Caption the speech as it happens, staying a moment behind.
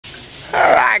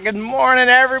Alright, good morning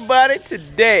everybody.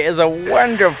 Today is a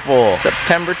wonderful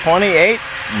September 28th,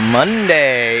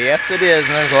 Monday. Yes it is,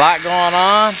 and there's a lot going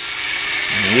on.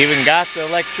 We even got the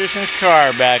electrician's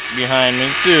car back behind me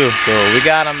too. So we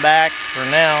got him back for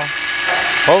now.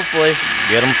 Hopefully,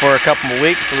 get him for a couple of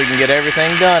weeks so we can get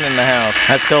everything done in the house.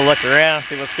 Let's go look around,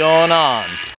 see what's going on.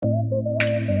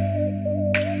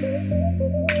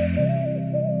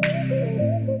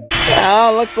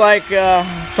 Well, looks like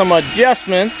some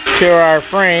adjustments to our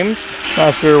frames.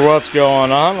 Not sure what's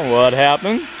going on or what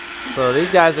happened. So these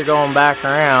guys are going back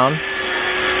around.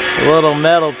 Little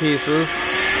metal pieces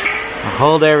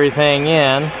hold everything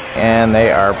in, and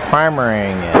they are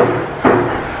primering it.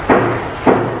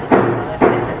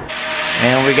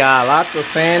 And we got lots of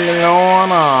sanding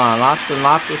going on. Lots and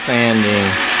lots of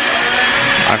sanding.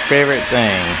 Our favorite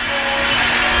thing.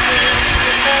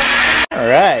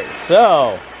 Alright,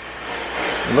 so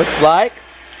looks like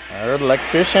our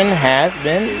electrician has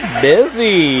been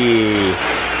busy.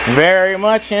 Very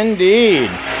much indeed.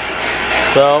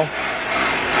 So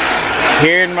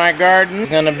here in my garden is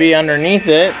going to be underneath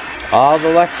it all the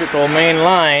electrical main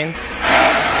lines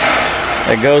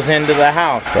that goes into the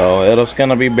house. So it's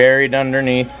going to be buried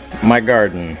underneath my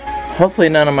garden. Hopefully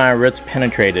none of my roots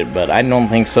penetrated, but I don't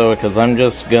think so, because I'm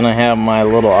just going to have my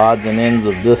little odds and ends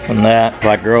of this and that. If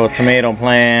I grow a tomato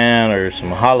plant or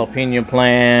some jalapeno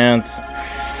plants,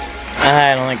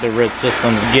 I don't think the root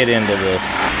systems get into this.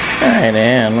 Alright,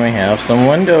 and we have some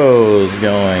windows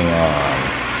going on.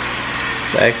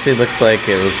 It actually looks like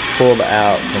it was pulled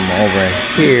out from over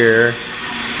here.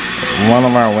 One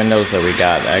of our windows that we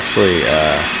got actually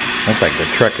looks like the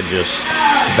truck had just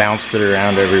bounced it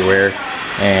around everywhere,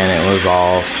 and it was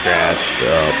all scratched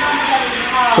up.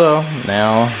 So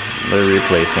now they're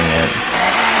replacing it.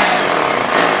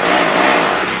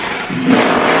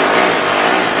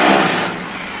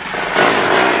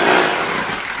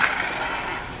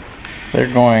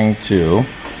 They're going to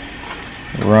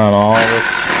run all this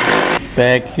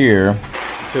back here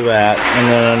to that, and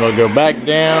then it'll go back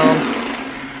down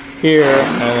here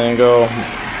and then go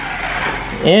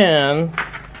in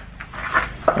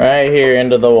right here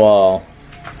into the wall.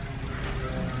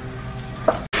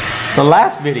 The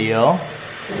last video,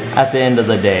 at the end of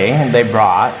the day, they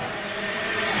brought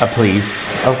a piece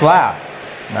of glass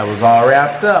that was all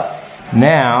wrapped up.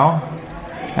 Now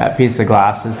that piece of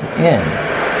glass is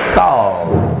installed.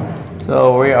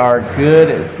 So we are good.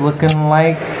 It's looking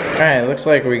like. Alright, looks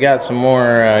like we got some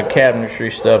more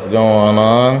cabinetry stuff going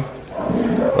on.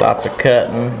 Lots of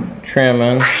cutting,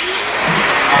 trimming,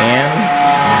 and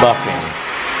buffing.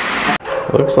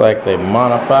 Looks like they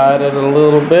modified it a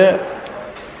little bit.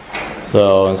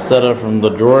 So instead of from the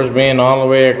drawers being all the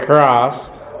way across,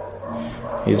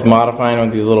 he's modifying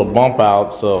with these little bump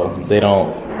outs so they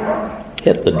don't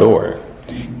hit the door.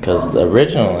 Because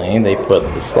originally they put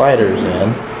the sliders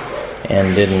in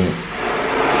and didn't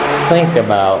think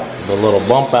about the little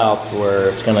bump outs where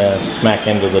it's going to smack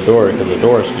into the door, because the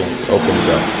door just opens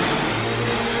up.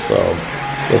 So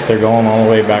I guess they're going all the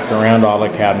way back around all the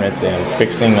cabinets and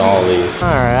fixing all these.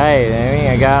 Alright,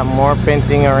 I got more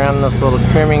painting around this little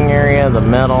trimming area, the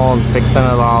metal, and fixing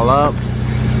it all up.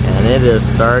 And it is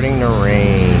starting to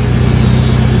rain.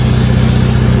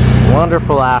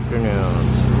 Wonderful afternoon.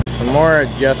 Some more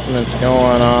adjustments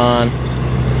going on,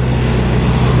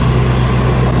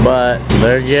 but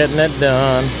they're getting it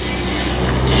done.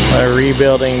 They're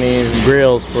rebuilding these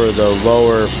grills for the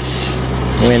lower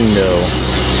window.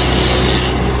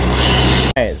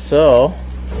 Alright, so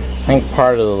I think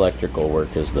part of the electrical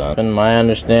work is done. And my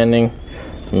understanding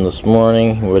from this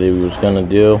morning, what he was going to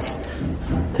do,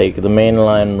 take the main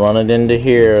line, run it into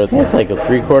here. I think it's like a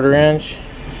 3/4 inch,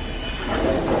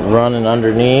 running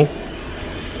underneath.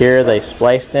 Here they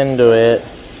spliced into it,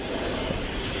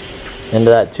 into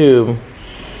that tube,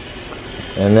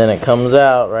 and then it comes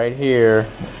out right here,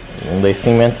 and they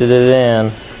cemented it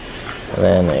in, and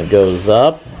then it goes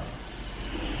up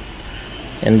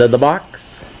into the box,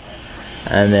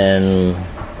 and then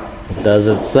it does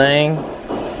its thing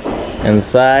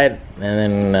inside,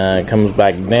 and then it comes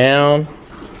back down,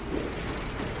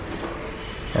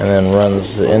 and then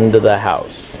runs into the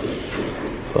house.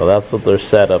 So that's what their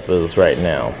setup is right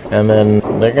now. And then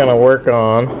they're going to work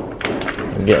on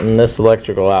getting this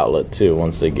electrical outlet too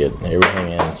once they get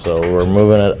everything in. So we're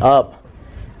moving it up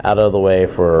out of the way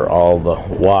for all the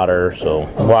water. So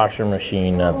washer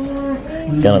machine, that's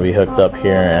going to be hooked up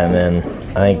here, and then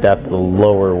I think that's the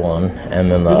lower one,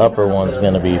 and then the upper one's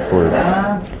going to be for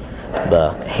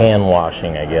the hand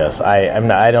washing, I guess.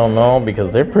 I don't know,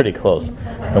 because they're pretty close.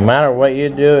 No matter what you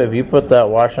do, if you put that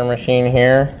washer machine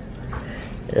here,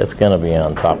 it's gonna be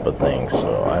on top of things,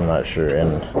 so I'm not sure.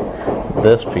 And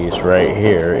this piece right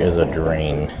here is a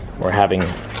drain. We're having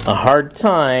a hard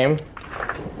time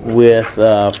with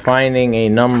finding a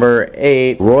number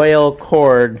 8 royal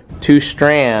cord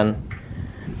 2-strand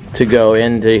to go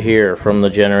into here from the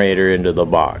generator into the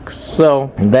box.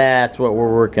 So that's what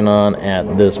we're working on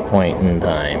at this point in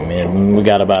time, and we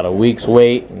got about a week's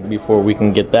wait before we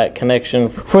can get that connection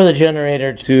for the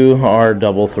generator to our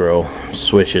double throw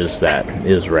switches that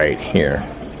is right here.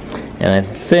 And I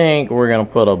think we're gonna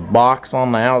put a box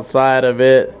on the outside of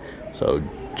it, so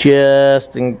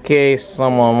just in case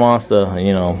someone wants to,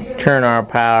 you know, turn our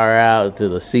power out to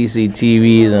the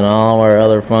CCTVs and all our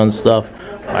other fun stuff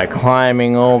by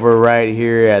climbing over right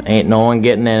here. Ain't no one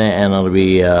getting in it, and it'll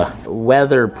be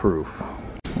weatherproof.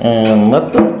 And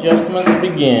let the adjustments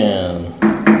begin.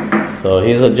 So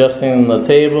he's adjusting the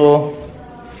table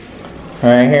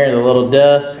right here, the little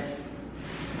desk,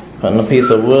 putting a piece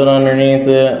of wood underneath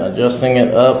it, adjusting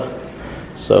it up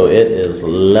so it is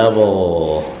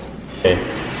level. Okay,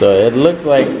 so it looks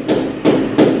like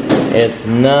it's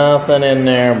nothing in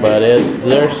there, but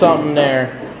there's something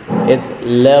there. It's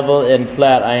level and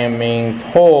flat, I am being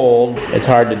told. It's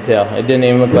hard to tell. It didn't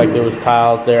even look like there was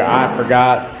tiles there. I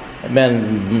forgot. It's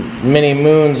been many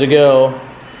moons ago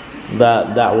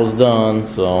that was done,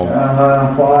 so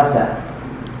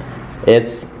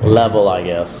it's level, I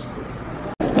guess.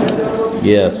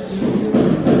 Yes,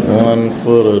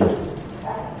 1-footed.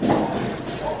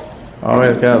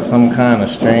 Always got some kind of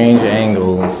strange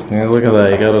angles. You know, look at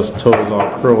that. He got his toes all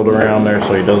curled around there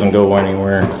so he doesn't go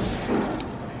anywhere.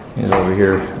 He's over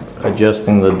here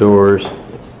adjusting the doors,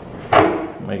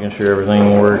 making sure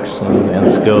everything works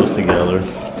and goes together.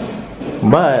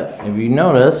 But if you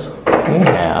notice, we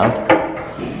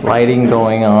have lighting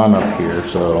going on up here.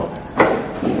 So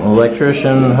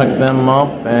electrician hooked them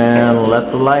up and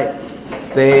let the lights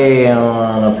stay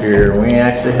on up here. We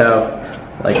actually have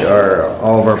like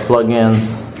all of our plug-ins.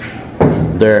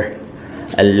 They're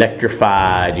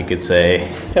electrified, you could say.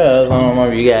 Because I don't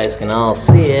know if you guys can all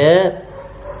see it,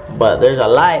 but there's a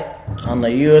light on the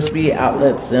USB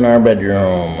outlets in our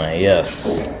bedroom. Yes.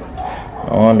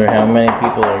 I wonder how many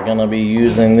people are going to be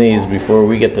using these before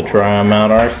we get to try them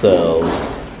out ourselves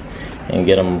and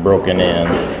get them broken in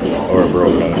or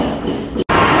broken.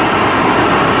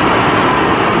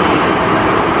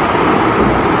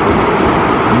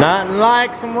 Nothing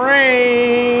like some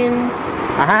rain.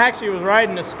 I actually was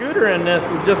riding a scooter in this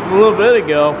just a little bit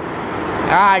ago.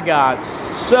 I got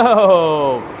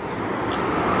soaked.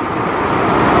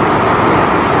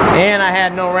 And I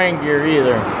had no rain gear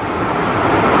either.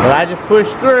 But I just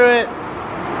pushed through it,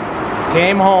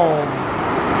 came home.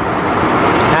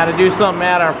 Had to do something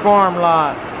at our farm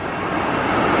lot.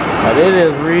 But it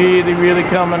is really, really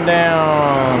coming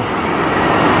down.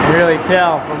 You can really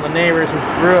tell from the neighbor's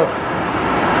roof.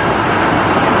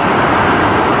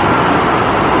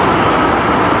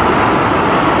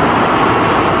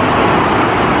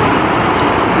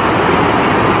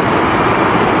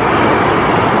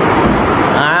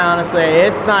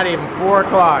 It's not even 4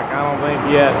 o'clock, I don't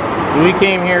think yet. We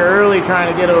came here early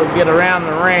trying to get around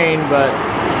the rain, but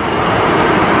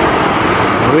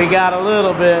we got a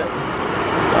little bit.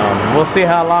 We'll see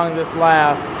how long this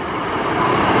lasts.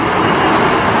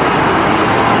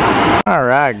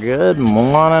 Alright, good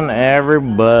morning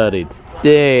everybody.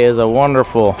 Today is a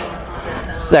wonderful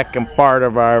second part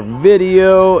of our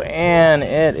video, and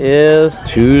it is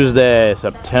Tuesday,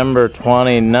 September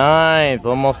 29th,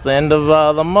 almost the end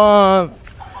of the month.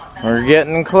 We're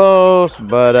getting close,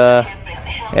 but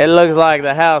it looks like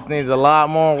the house needs a lot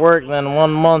more work than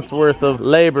 1 month's worth of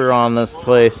labor on this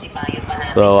place.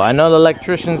 So I know the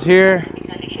electrician's here,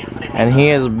 and he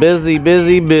is busy,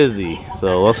 busy, busy.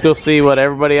 So let's go see what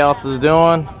everybody else is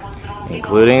doing,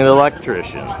 including the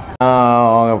electrician.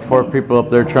 I got 4 people up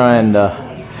there trying to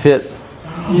fit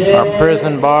our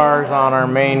prison bars on our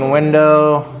main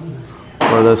window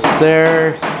for the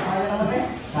stairs,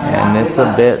 and it's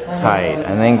a bit tight.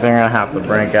 I think they're gonna have to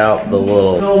break out the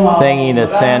little thingy to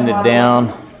sand it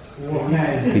down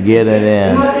to get it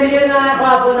in.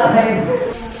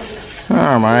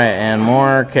 Alright, and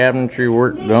more cabinetry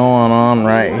work going on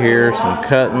right here. Some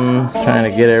cuttings, trying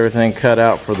to get everything cut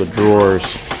out for the drawers.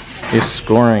 He's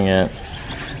scoring it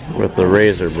with the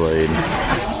razor blade.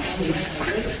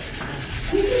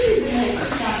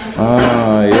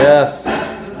 Oh, yes.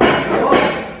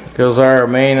 Because our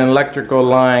main electrical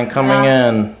line coming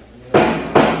in.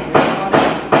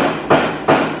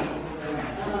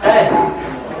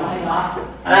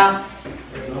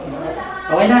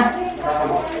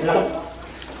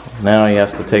 Now he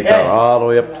has to take that all the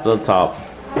way up to the top.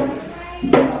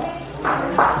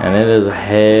 And it is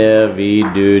heavy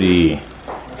duty.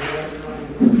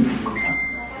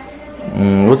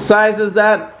 What size is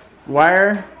that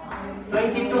wire?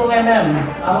 22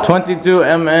 mm. 22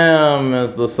 mm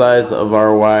is the size of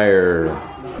our wire.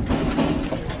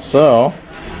 So,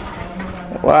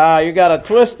 wow, you got a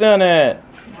twist in it.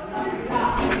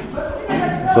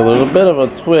 So there's a bit of a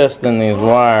twist in these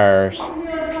wires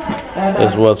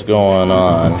is what's going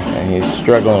on. And he's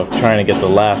struggling with trying to get the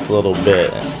last little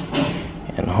bit.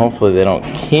 And hopefully they don't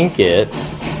kink it.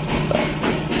 But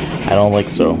I don't think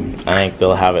so. I think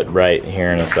they'll have it right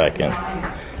here in a second.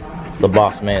 The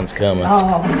boss man's coming.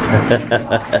 Oh.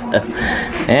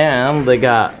 And they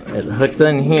got it hooked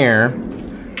in here.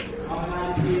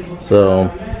 So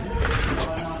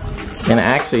you can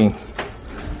actually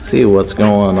see what's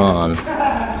going on.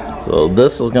 So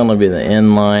this is going to be the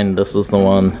end line. This is the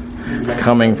one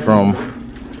coming from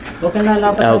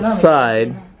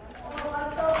outside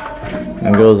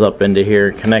and goes up into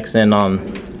here, connects in on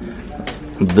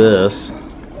this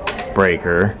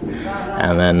breaker,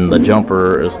 and then the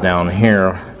jumper is down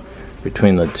here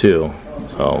between the two.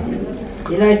 So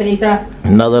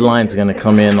another line is going to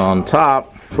come in on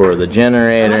top for the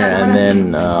generator, and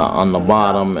then on the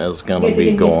bottom is going to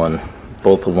be going,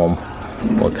 both of them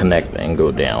will connect and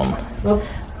go down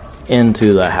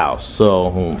into the house. So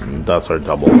that's our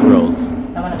double throws.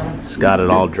 It's got it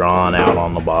all drawn out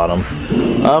on the bottom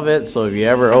of it, so if you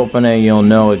ever open it, you'll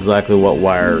know exactly what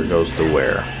wire goes to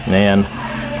where. And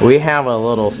we have a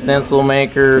little stencil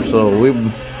maker, so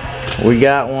we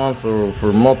got one, so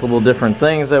for multiple different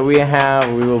things that we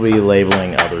have, we will be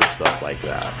labeling other stuff like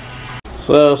that.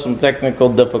 So some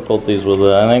technical difficulties with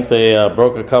it. I think they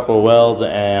broke a couple of welds,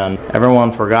 and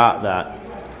everyone forgot that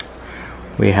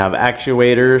we have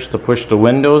actuators to push the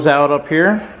windows out up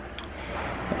here.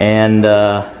 And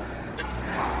the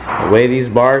way these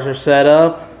bars are set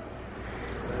up,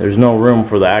 there's no room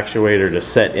for the actuator to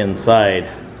set inside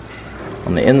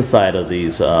on the inside of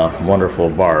these wonderful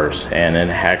bars, and it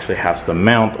actually has to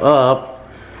mount up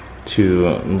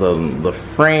to the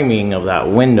framing of that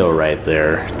window right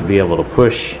there to be able to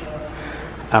push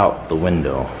out the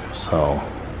window. So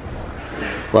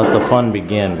let the fun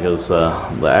begin, because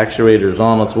the actuator is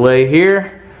on its way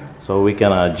here, so we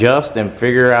can adjust and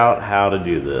figure out how to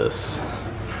do this.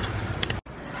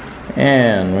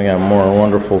 And we got more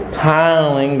wonderful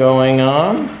tiling going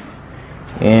on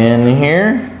in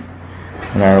here.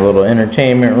 And our little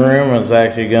entertainment room is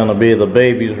actually going to be the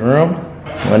baby's room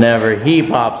whenever he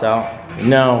pops out.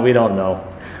 No, we don't know.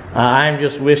 I'm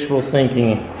just wishful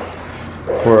thinking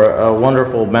for a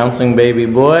wonderful bouncing baby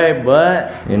boy,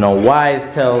 but you know, wise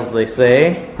tells, they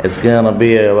say, it's going to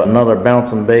be another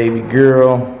bouncing baby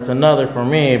girl. It's another for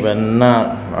me, but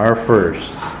not our first.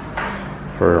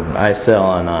 For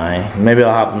Isel and I. Maybe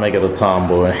I'll have to make it a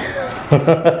tomboy.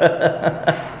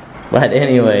 But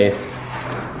anyways,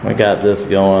 we got this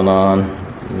going on.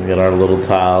 We got our little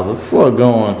tiles. It's slow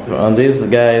going. These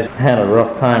guys had a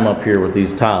rough time up here with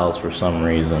these tiles for some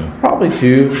reason. Probably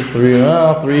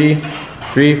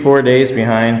 3-4 days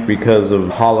behind because of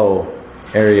hollow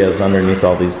areas underneath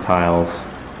all these tiles.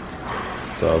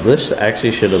 So this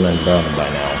actually should have been done by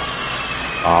now.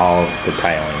 All the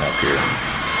tiling up here.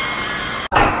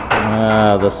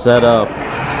 The setup,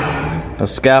 the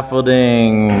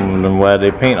scaffolding, where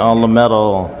they paint all the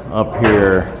metal up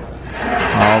here,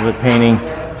 all the painting.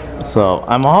 So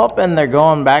I'm hoping they're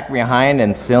going back behind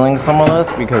and sealing some of this,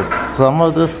 because some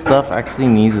of this stuff actually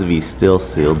needs to be still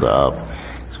sealed up.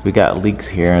 So we got leaks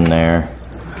here and there.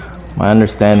 My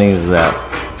understanding is that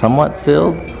somewhat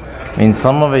sealed. I mean,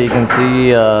 some of it you can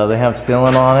see they have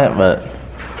sealant on it, but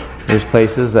there's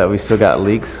places that we still got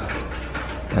leaks.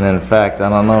 And in fact, I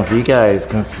don't know if you guys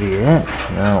can see it.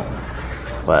 No.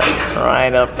 But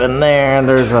right up in there,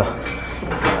 there's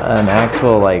an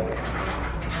actual like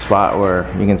spot where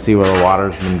you can see where the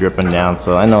water's been dripping down.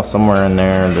 So I know somewhere in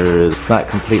there, it's not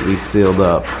completely sealed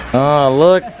up. Oh,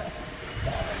 look.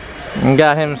 We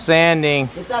got him sanding.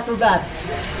 It's not too bad.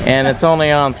 And it's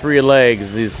only on 3 legs.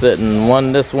 He's sitting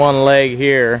this one leg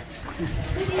here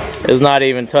is not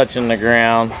even touching the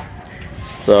ground.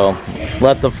 So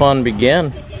let the fun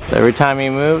begin. Every time he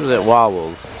moves, it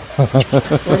wobbles. We're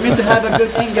meant to have a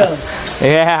good thing going.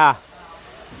 Yeah.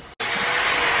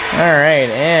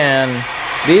 Alright, and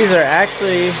these are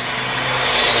actually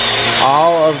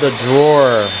all of the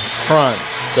drawer fronts,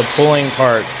 the pulling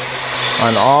parts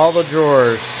on all the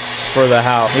drawers for the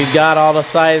house. He's got all the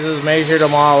sizes, measured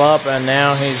them all up, and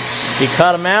now he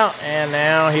cut them out, and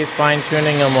now he's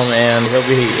fine-tuning them, and he'll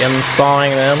be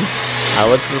installing them. I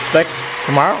would suspect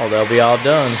tomorrow they'll be all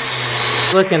done.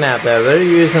 Looking at that, they're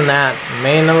using that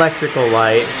main electrical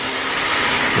light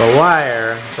the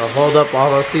wire to hold up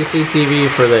all the CCTV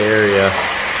for the area.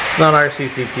 It's not our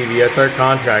CCTV, it's our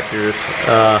contractors'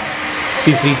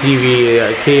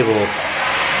 CCTV cables.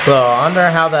 So I wonder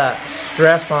how that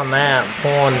stress on that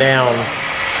pulling down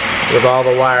with all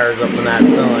the wires up in that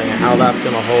ceiling and how that's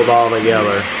going to hold all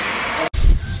together.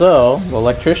 So the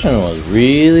electrician was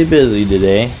really busy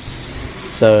today.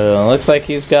 So it looks like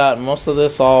he's got most of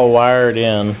this all wired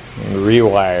in,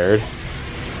 rewired.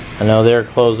 I know they're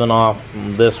closing off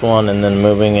this one and then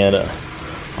moving it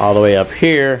all the way up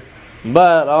here.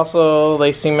 But also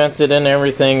they cemented in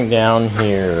everything down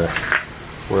here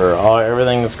where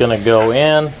everything's going to go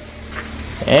in.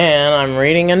 And I'm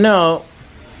reading a note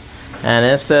and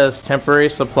it says temporary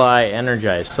supply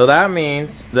energized. So that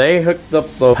means they hooked up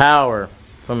the power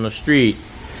from the street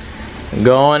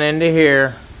going into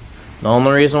here. The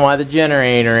only reason why the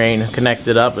generator ain't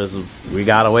connected up is we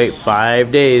gotta wait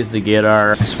 5 days to get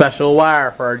our special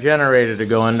wire for our generator to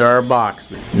go into our box.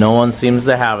 No one seems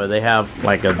to have it. They have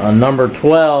like a number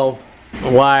 12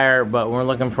 wire, but we're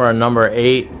looking for a number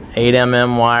 8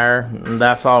 mm wire.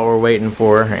 That's all we're waiting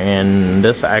for, and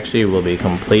this actually will be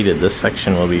completed. This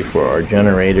section will be for our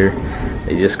generator.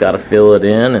 They just gotta fill it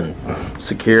in and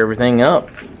secure everything up.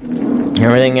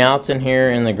 Everything else in here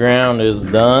in the ground is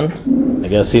done. I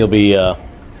guess he'll be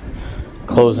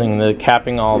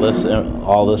capping all this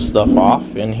stuff off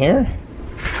in here.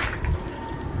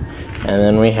 And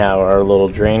then we have our little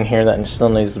drain here that still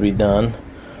needs to be done.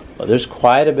 But there's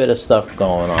quite a bit of stuff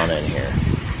going on in here.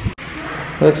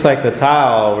 Looks like the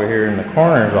tile over here in the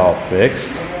corner is all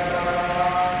fixed.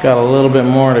 Got a little bit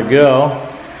more to go.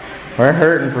 We're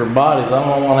hurting for bodies. I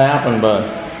don't know what happened,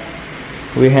 but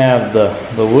we have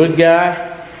the wood guy,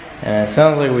 and it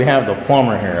sounds like we have the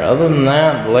plumber here. Other than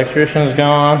that, the electrician's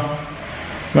gone.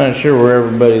 I'm not sure where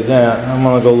everybody's at. I'm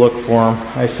gonna go look for him.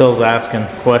 I still's asking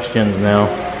questions now.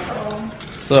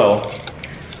 So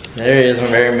there isn't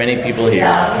very many people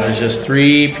here. There's just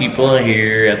 3 people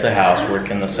here at the house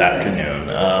working this afternoon.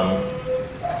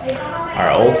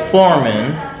 Our old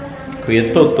foreman,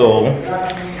 Kuya Toto,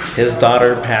 his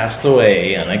daughter passed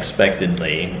away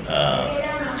unexpectedly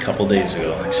a couple days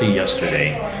ago, actually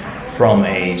yesterday, from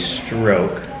a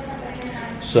stroke.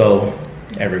 So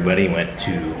everybody went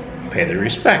to pay their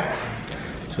respect.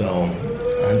 So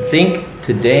I think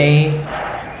today,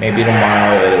 maybe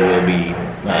tomorrow, it will be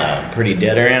pretty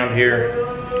dead around here.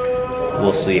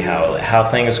 We'll see how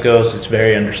things goes. It's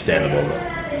very understandable though.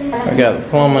 I got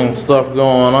plumbing stuff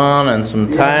going on and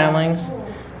some tilings.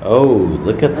 Oh,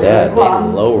 look at that. They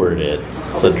lowered it.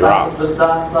 It's a drop.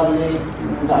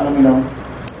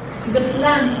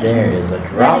 There is a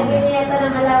drop.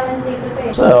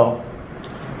 So,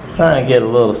 trying to get a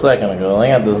little second ago. They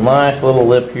got this nice little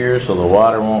lip here so the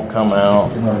water won't come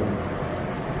out.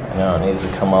 I know it needs to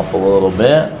come up a little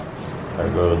bit or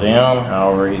go down,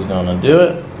 however he's going to do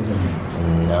it.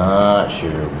 Not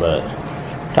sure, but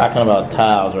talking about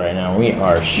tiles right now. We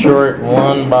are short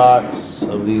 1 box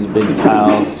of these big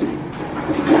tiles.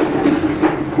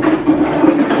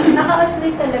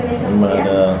 But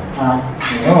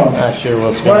not sure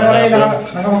what's going to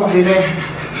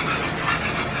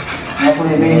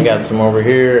happen. We got some over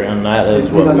here, and that is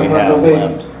what we have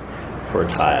left for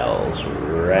tiles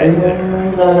right there.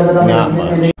 Not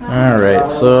much.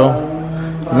 Alright, so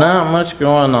not much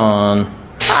going on.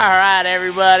 Alright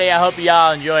everybody, I hope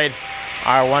y'all enjoyed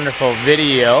our wonderful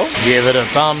video. Give it a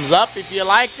thumbs up if you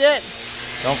liked it.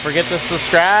 Don't forget to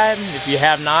subscribe if you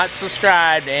have not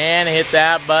subscribed, and hit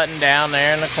that button down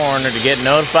there in the corner to get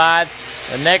notified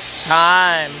the next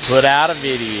time I put out a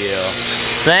video.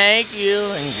 Thank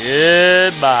you and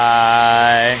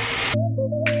goodbye.